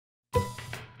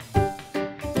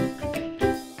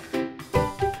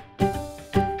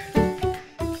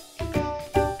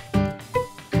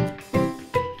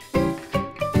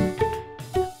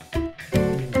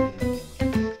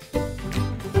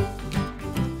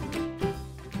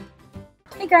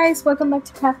Hey guys, welcome back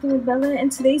to Crafting with Bella.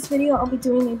 In today's video, I'll be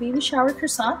doing a baby shower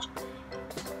corsage.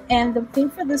 And the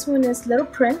theme for this one is Little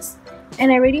Prince.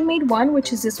 And I already made one,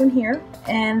 which is this one here.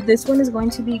 And this one is going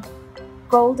to be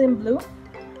gold and blue.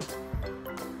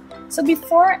 So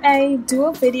before I do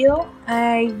a video,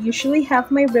 I usually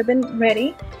have my ribbon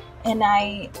ready. And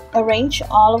I arrange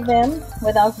all of them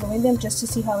without gluing them just to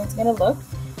see how it's going to look.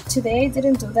 Today I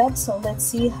didn't do that, so let's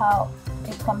see how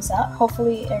it comes out.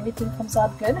 Hopefully everything comes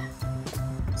out good.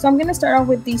 So I'm going to start off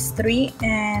with these three,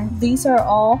 and these are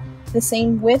all the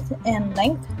same width and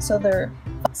length. So they're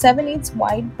 7/8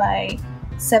 wide by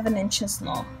 7 inches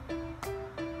long.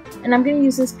 And I'm going to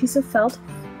use this piece of felt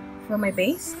for my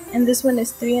base, and this one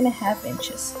is 3.5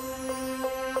 inches.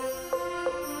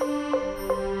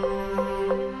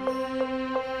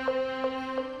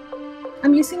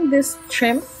 I'm using this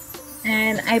trim,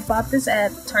 and I bought this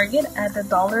at Target at the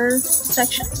dollar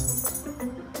section.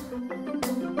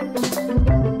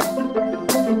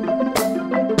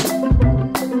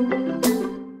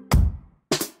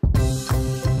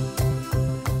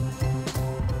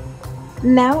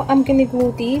 Now I'm going to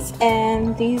glue these,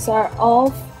 and these are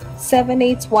all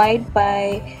 7/8 wide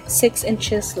by 6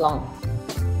 inches long.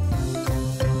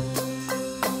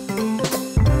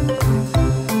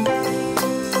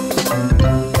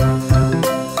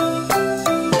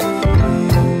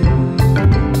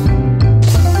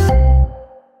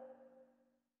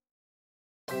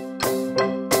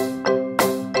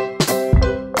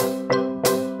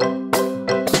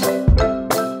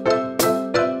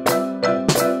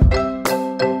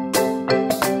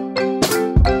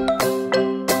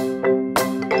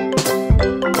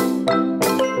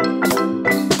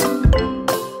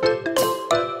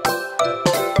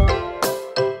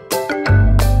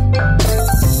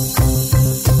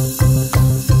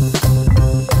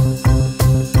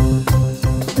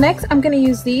 Next, I'm going to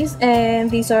use these, and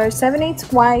these are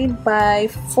 7/8 wide by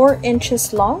 4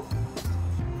 inches long.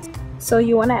 So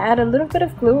you want to add a little bit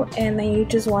of glue, and then you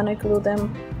just want to glue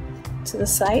them to the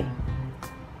side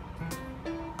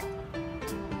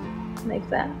like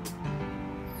that.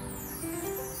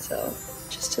 So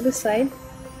just to the side.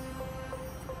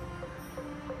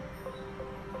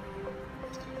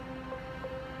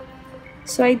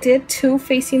 So I did 2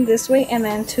 facing this way and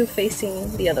then 2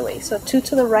 facing the other way. So 2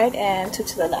 to the right and 2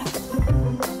 to the left.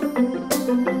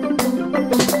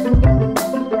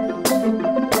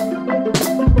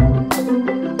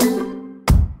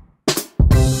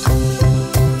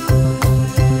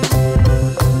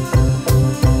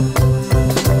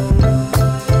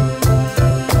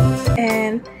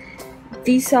 And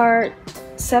these are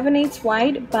 7/8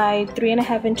 wide by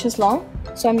 3.5 inches long.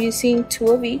 So I'm using 2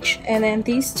 of each, and then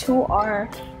these 2 are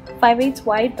 5/8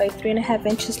 wide by 3.5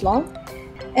 inches long.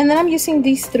 And then I'm using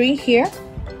these 3 here.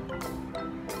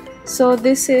 So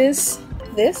this is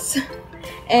this,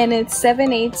 and it's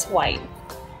 7/8 wide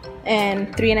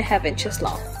and 3.5 inches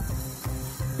long.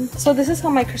 So this is how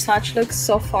my corsage looks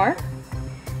so far,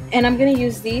 and I'm gonna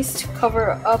use these to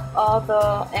cover up all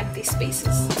the empty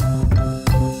spaces.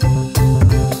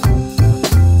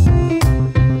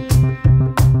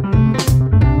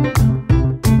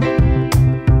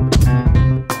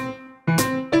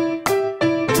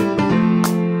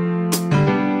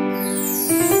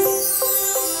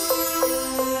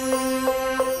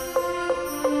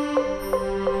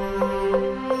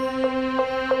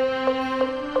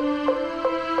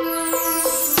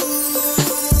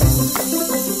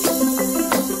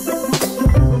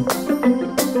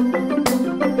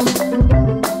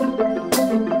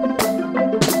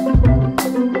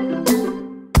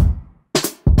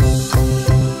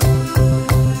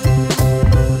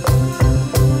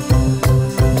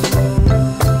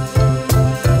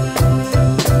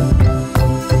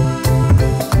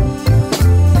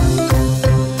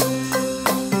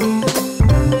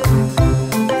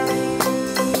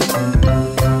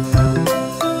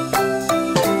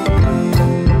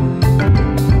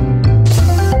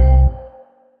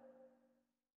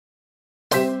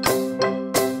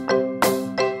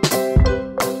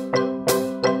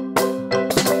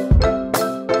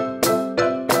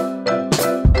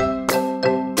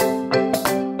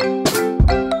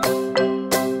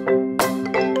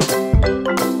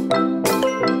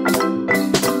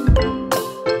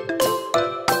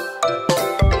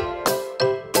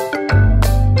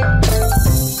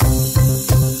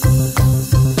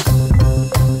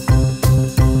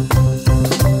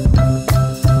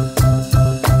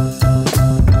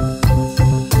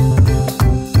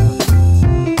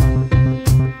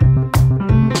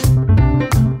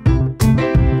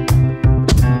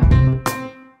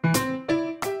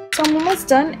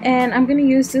 done, and I'm going to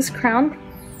use this crown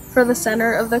for the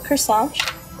center of the corsage.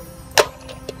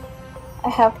 I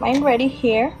have mine ready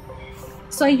here.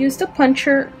 So I used a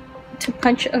puncher to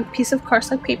punch a piece of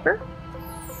cardstock paper,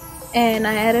 and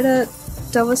I added a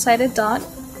double-sided dot.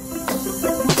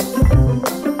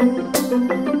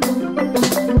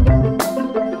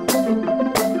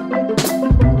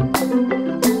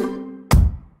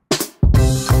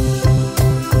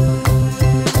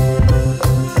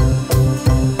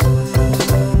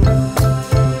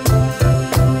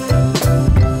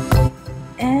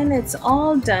 And it's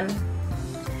all done.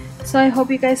 So I hope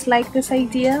you guys like this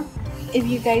idea. If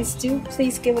you guys do,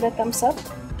 please give it a thumbs up.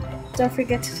 Don't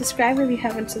forget to subscribe if you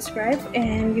haven't subscribed,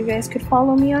 and you guys could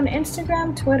follow me on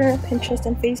Instagram, Twitter, Pinterest,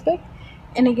 and Facebook.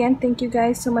 And again, thank you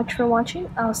guys so much for watching.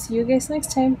 I'll see you guys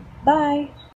next time. Bye!